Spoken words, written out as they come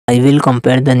I will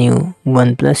compare the new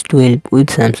OnePlus 12 with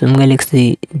Samsung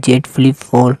Galaxy Z Flip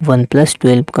 4. OnePlus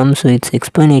 12 comes with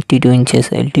 6.82 inches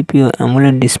LTPO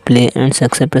AMOLED display and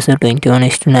success ratio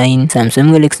 21:9. Samsung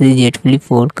Galaxy Z Flip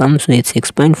 4 comes with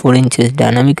 6.4 inches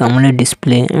dynamic AMOLED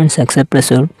display and success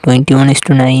ratio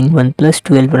 21:9. OnePlus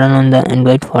 12 run on the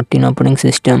Android 14 operating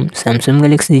system. Samsung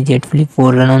Galaxy Z Flip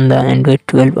 4 run on the Android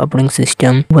 12 operating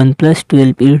system. OnePlus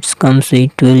 12 it comes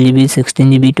with 12GB,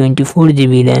 16GB,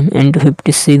 24GB RAM and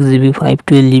 256GB,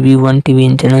 512GB, 1TB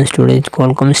internal storage,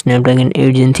 Qualcomm Snapdragon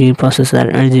 8 Gen 3 processor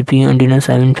and GPU Adreno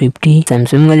 750.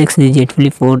 Samsung Galaxy Z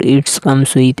Flip 4 it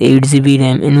comes with 8GB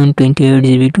RAM and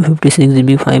 128GB,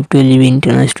 256GB, 512GB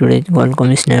internal storage,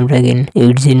 Qualcomm Snapdragon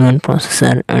 8 Gen 1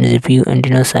 processor and GPU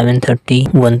Adreno 730.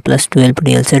 OnePlus 12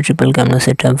 real set triple camera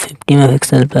setup,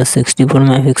 50MP plus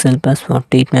 64MP plus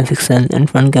 48MP and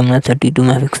front camera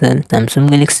 32MP. Samsung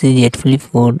Galaxy Z Flip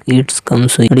 4 it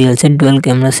comes with real set dual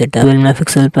camera setup,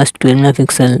 12MP plus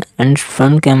 12MP and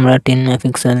front camera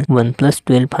 10MP. OnePlus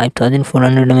 12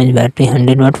 5400mAh battery,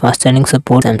 100W fast charging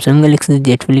support. Samsung Galaxy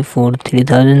Z Flip 4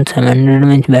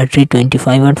 3700mAh battery,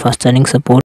 25W fast charging support.